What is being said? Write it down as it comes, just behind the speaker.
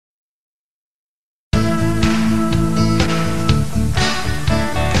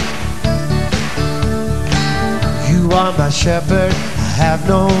are my shepherd, I have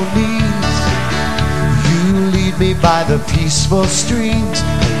no needs. You lead me by the peaceful streams,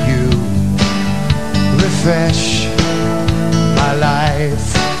 and you refresh my life.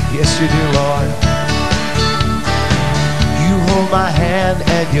 Yes, you do, Lord. You hold my hand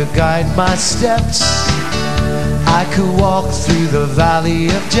and you guide my steps. I could walk through the valley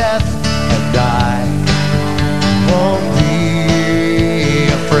of death, and I won't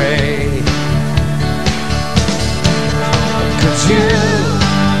be afraid. 'Cause you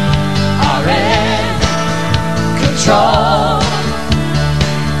are in control.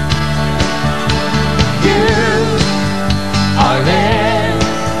 You are in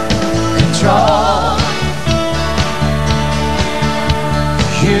control.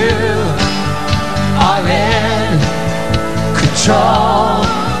 You are in control.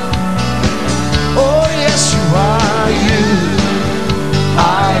 Oh, yes, you are. You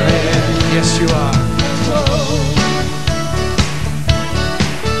are in. Yes, you are.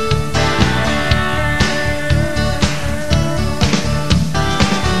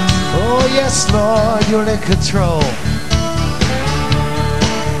 Oh, yes, Lord, you're in control.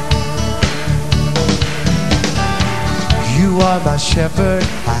 You are my shepherd,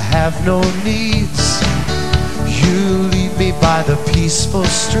 I have no needs. You lead me by the peaceful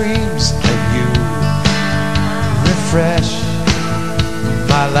streams, and you refresh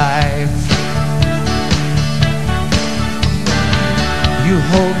my life. You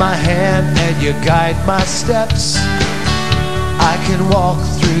hold my hand and you guide my steps. I can walk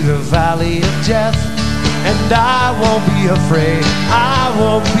through the valley of death, and I won't be afraid. I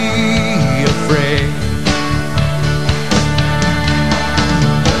won't be afraid.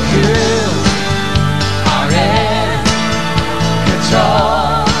 You are in control.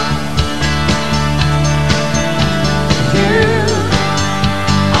 You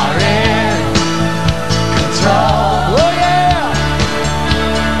are in control. Oh yeah.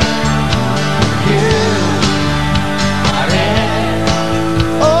 You are in.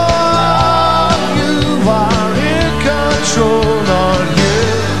 Oh, you are in control. Lord, you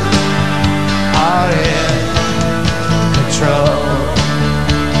are in control.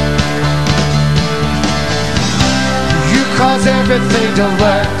 Cause everything to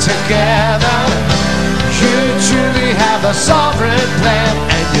work together. You truly have a sovereign plan,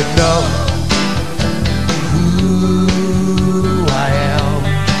 and you know who I am.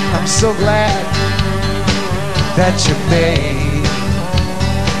 I'm so glad that you made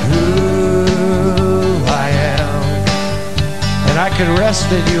who I am. And I can rest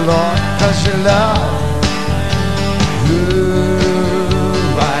in you, Lord, cause you love who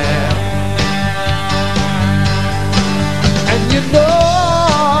I am.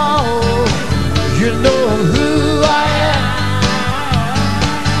 You know who I am,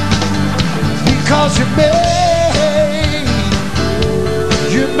 because you made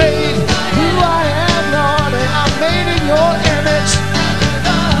who I am, Lord, and I'm made in your image.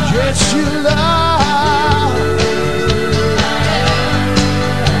 Yes, you love.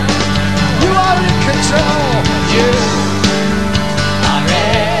 You are in control. You are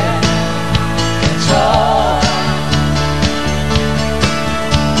in control.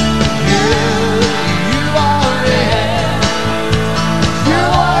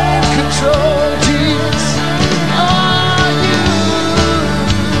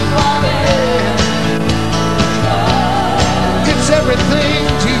 Everything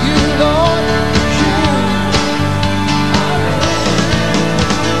to you, Lord. You are in.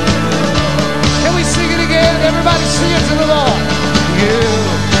 Can we sing it again? Everybody sing it to the Lord.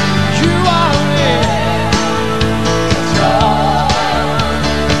 You are in control.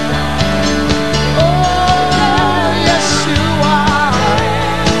 Oh, yes, you are.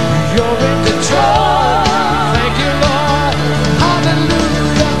 You're in control. Thank you, Lord. Hallelujah.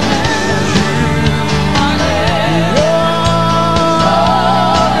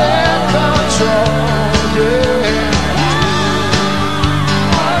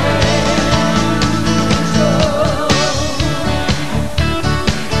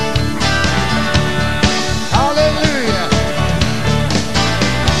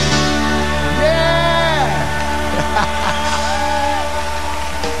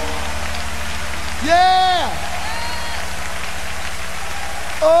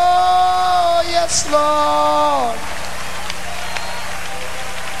 Oh, yes, Lord.